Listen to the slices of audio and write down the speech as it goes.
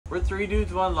We're 3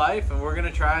 Dudes, 1 Life, and we're going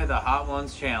to try the Hot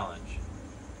Ones Challenge.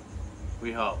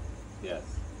 We hope. Yes.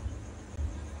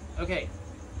 Okay,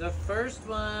 the first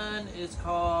one is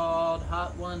called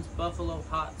Hot Ones Buffalo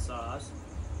Hot Sauce.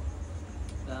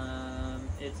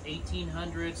 It's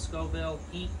 1800 Scoville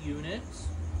heat units.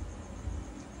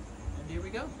 And here we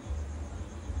go.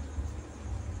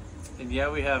 And yeah,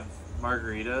 we have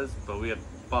margaritas, but we have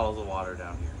bottles of water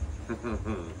down here.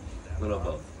 Little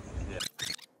both. Yeah.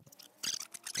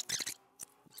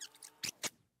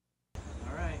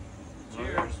 All right.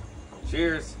 Cheers.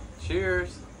 Cheers.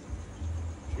 Cheers.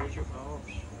 Cheers your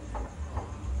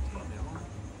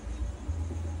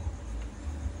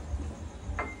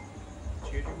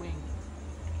Cheers your wing.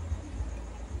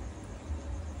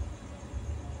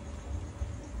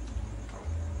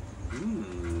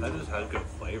 That just has good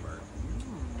flavor.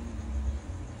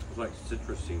 It's like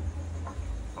citrusy.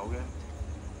 Okay.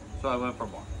 So I went for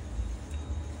more.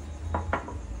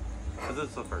 Because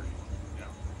it's the first one. Yeah.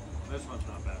 This one's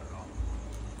not bad at all.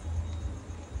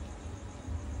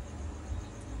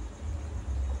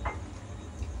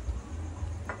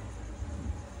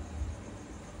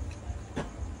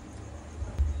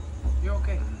 You're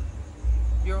okay.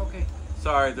 You're okay.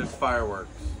 Sorry, there's fireworks.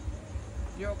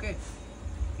 You're okay.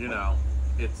 You know,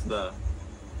 it's the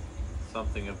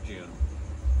something of June.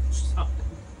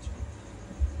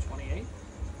 28.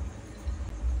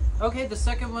 Okay, the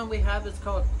second one we have is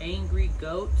called Angry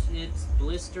Goat. It's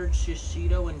blistered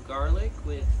shishito and garlic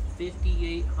with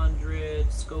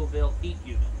 5,800 Scoville heat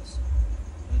units.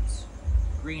 It's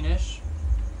greenish.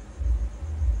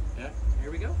 Yeah.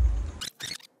 Here we go.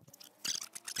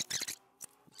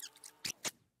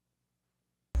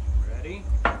 Ready?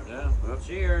 Yeah.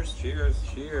 Cheers. Cheers.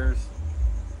 Cheers.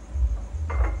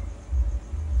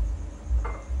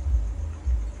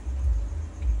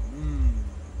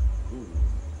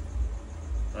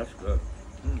 That's good.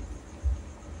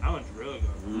 That one's really good.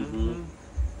 Mm-hmm.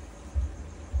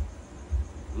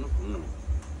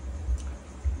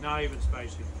 Mm-hmm. Not even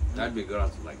spicy. That'd be good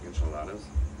on some like enchiladas.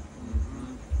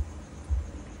 Mm-hmm.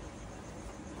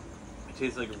 It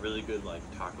tastes like a really good like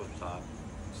taco sauce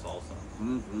salsa.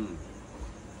 Mm-hmm.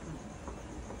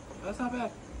 That's not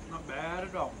bad. Not bad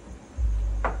at all.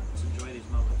 Let's enjoy these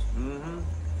moments. Mm-hmm.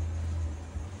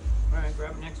 Alright,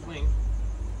 grab the next wing.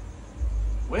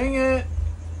 Wing it.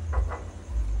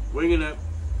 Winging it.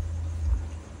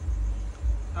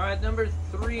 Alright, number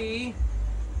 3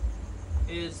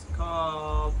 is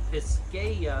called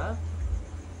Piscaya.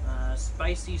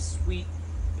 Spicy sweet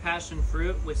passion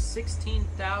fruit with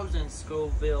 16,000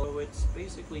 Scoville. So it's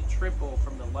basically triple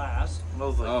from the last. I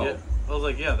was like, Oh. yeah. I was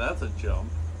like, yeah, that's a jump.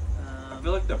 I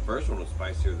feel like the first one was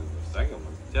spicier than the second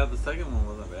one. Yeah, the second one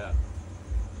wasn't bad.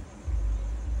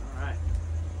 Alright.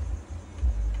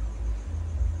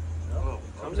 Oh,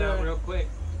 Comes out real quick.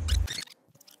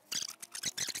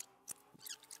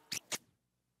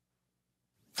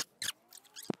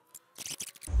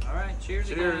 Alright, cheers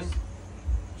Cheers. again.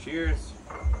 Cheers.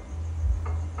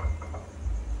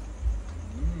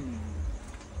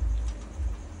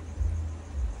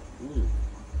 Mm.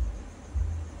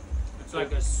 It's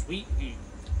like a sweet heat.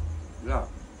 Yeah.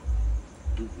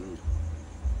 Mm-hmm.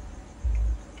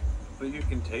 But you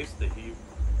can taste the heat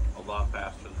a lot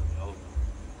faster than the other one.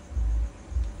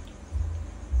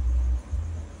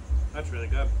 That's really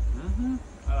good. Mm-hmm.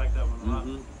 I like that one a lot.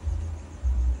 Mm-hmm.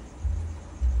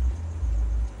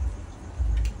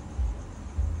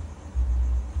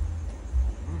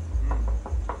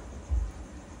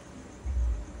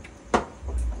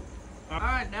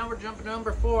 Alright, now we're jumping to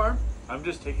number 4. I'm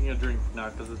just taking a drink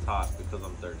not because it's hot, because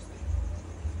I'm thirsty.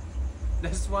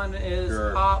 This one is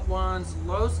Sure. Hot Ones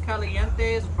Los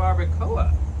Calientes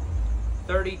Barbacoa.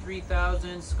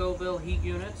 33,000 Scoville heat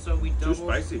units, so we double,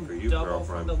 spicy for you, double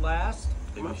girlfriend. from the last.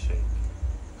 Maybe shake.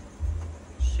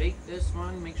 Shake this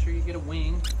one, make sure you get a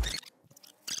wing.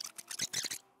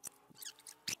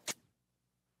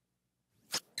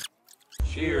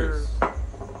 Cheers.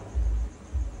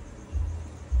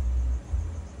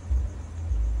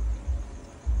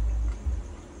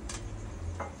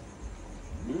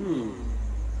 Mmm.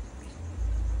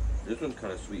 This one's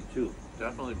kind of sweet too.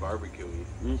 Definitely barbecue-y.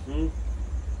 Mm-hmm.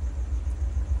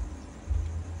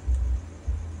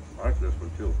 I like this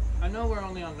one too. I know we're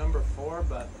only on number 4,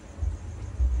 but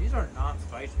these are not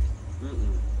spicy.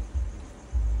 Mm-mm.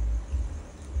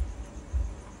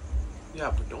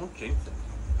 Yeah, but don't jinx it.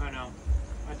 I know.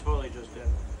 I totally just did.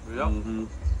 Yep. Mm-hmm.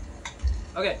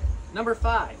 Okay, number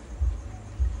 5.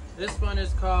 This one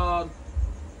is called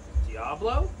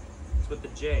Diablo. It's with the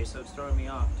J, so it's throwing me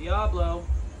off. Diablo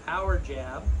Power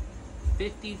Jab,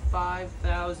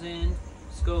 55,000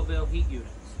 Scoville heat units.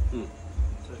 Hmm.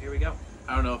 So here we go.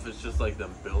 I don't know if it's just like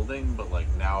them building, but like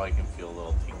now I can feel a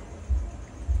little tingle.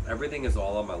 Everything is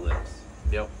all on my lips.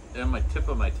 Yep, and my tip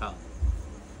of my tongue.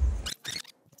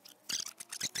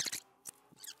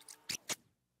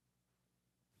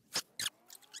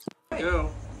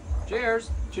 Go. Cheers.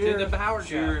 Cheers. To the power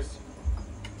Cheers. shot.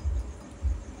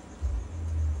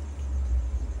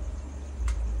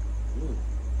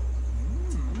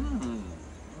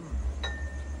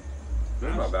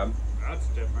 That's not bad. That's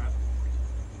different.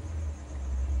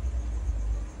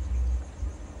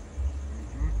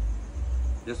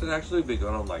 This would actually be good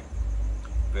on like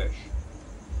fish.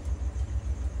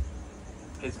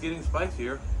 It's getting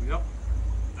spicier. Yep.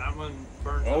 That one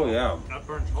burns. Oh, yeah. That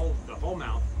burns the whole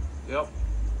mouth. Yep.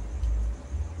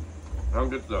 How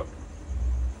good stuff.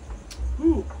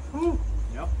 Ooh, ooh.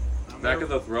 Yep. Back of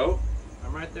the throat.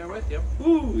 I'm right there with you.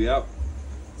 Ooh, yep.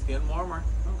 It's getting warmer.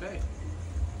 Okay.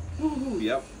 Ooh,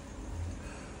 yep.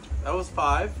 That was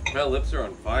 5. My lips are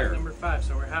on fire. Number 5,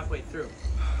 so we're halfway through.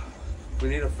 We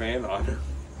need a fan on.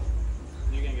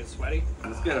 You're gonna get sweaty?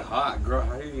 It's getting hot, girl.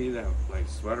 How do you need a like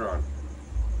sweater on?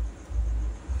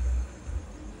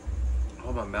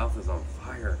 Oh, my mouth is on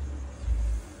fire.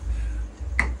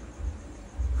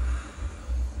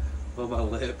 Oh, my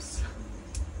lips.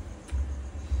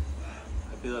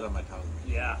 I feel it on my tongue.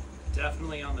 Yeah.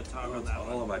 Definitely on the tongue Oh, on it's that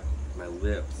all one. on my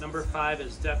lips. Number 5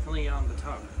 is definitely on the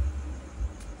tongue.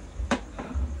 Oh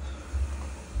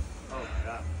my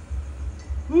god.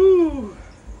 Woo!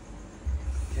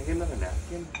 Can I get another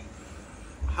napkin?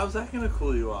 How's that gonna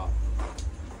cool you off?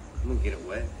 I'm gonna get it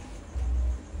wet.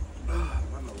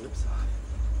 Why are my lips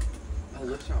on? My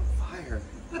lips are on fire.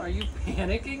 Are you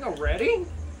panicking already?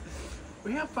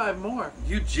 We have 5 more.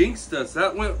 You jinxed us.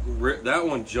 That that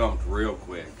one jumped real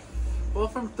quick. Well,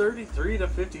 from 33 to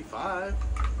 55.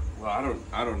 Well,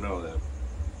 I don't know that.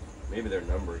 Maybe their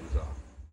numbering's off.